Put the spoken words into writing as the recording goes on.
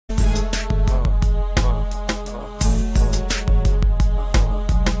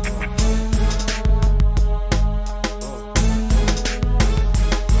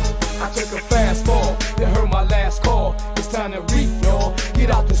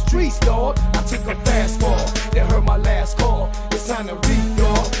streets, dawg. I took a fast fall, they heard my last call. It's time to read,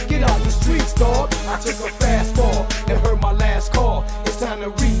 dawg. Get out the streets, dawg. I took a fast fall, they heard my last call. It's time to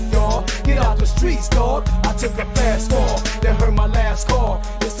read, dawg. Get out the streets, dawg. I took a fast fall, they heard my last call.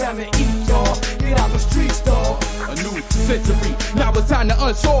 It's time to eat, dawg. Get out the streets, dawg. A new century, now it's time to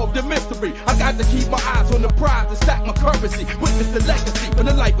unsolve the mystery. I got to keep my eyes on the prize and stack my currency. Witness the legacy from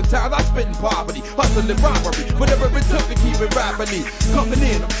the life of times I spent in poverty, hustling robbery, whatever it took to keep it rapidly. Coming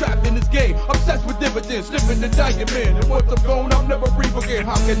in, I'm trapped in this game, obsessed with dividends, slipping the diamond. And once I'm gone, I'll never breathe again.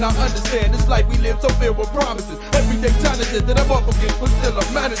 How can I understand this life we live so filled with promises? Everyday challenges that I'm up against, but still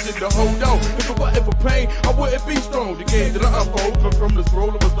I'm managing to hold on. If it wasn't for pain, I wouldn't be strong. The game that I unfold come from the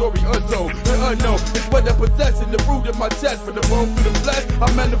scroll of a story untold and unknown. It's what I'm possessing, the root of my chest, from the bone to the flesh.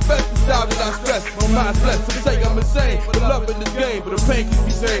 I manifest the style that I stress. My mind's blessed. Some say I'm insane, but I'm loving this game. But the pain keeps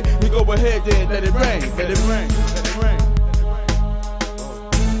me saying, you go ahead then, let it rain, let it rain, let it rain.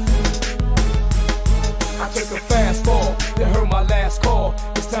 I took a fast fall, they heard my last call.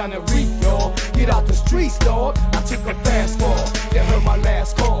 It's time to read, y'all. Get out the streets, dawg. I took a fast fall, they heard my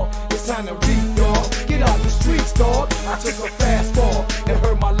last call. It's time to read, y'all. Get out the streets, dawg. I took a fast fall, they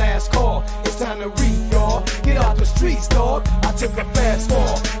heard my last call. It's time to read, y'all. Get out the streets, dawg. I took a fast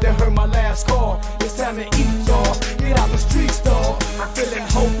fall, they heard my last call. It's time to eat, y'all. Get out the streets, dawg. I'm feeling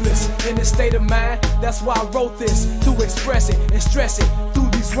hopeless in this state of mind. That's why I wrote this, to express it and stress it through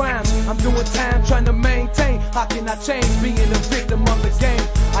these rhymes. I'm doing time trying to maintain. How can I change being a victim of the game?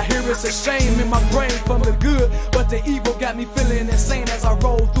 I hear it's a shame in my brain from the good, but the evil got me feeling insane as I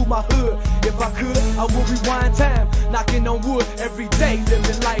roll through my hood. If I could, I would rewind time, knocking on wood every day,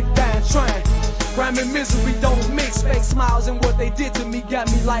 living life, dying, trying. Crime and misery don't mix. Fake smiles and what they did to me got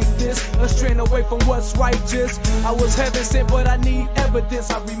me like this, a strand away from what's righteous. I was heaven sent, but I need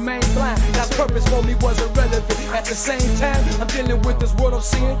evidence. I remain blind. God's purpose for me was irrelevant. At the same time, I'm dealing with this world of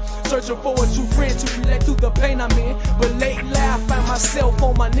sin, searching for a true friend to relate to the pain I'm in. But lately I find myself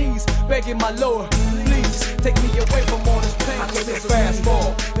on my knees, begging my Lord, please take me away from all this pain. I took a fast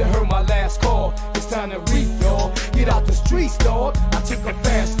fall, they heard my last call. It's time to read, y'all. Get out the streets, dawg. I took a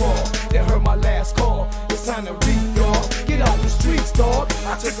fast fall, they heard my last call. It's time to read, y'all. Get out the streets, dawg.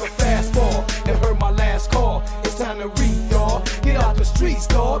 I took a fast fall, they heard my last call. It's time to read, y'all. Get out the streets,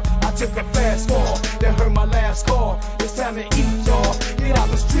 dawg. I took a fast fall, they heard my last call. It's time to eat, y'all. Get out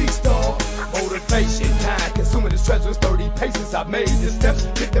the streets, dawg. Motivation, time consuming this treasures, 30 paces. I made the steps,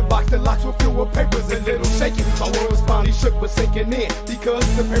 hit the box that locks with fewer papers, a little shaking. My world was finally shook but sinking in, because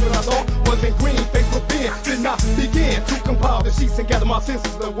the paper I saw wasn't green. Face within did not begin to compile the sheets and gather my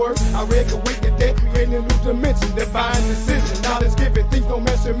senses. The words I read could wake the dead, creating a new dimension, divine decision. Knowledge given, things don't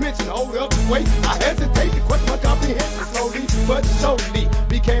mention. Hold up, wait, I hesitate to question my comprehension. Slowly but surely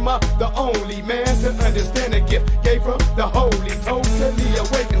became I the only man to understand the gift gave from the holy. Totally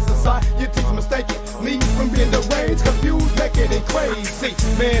awakened society's mistaken me from being deranged, confused, naked, and crazy.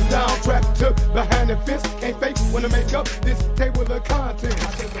 Man down, trapped, took behind the fence. Can't fake when I make up this table of content.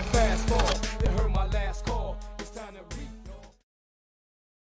 I took a fast fall,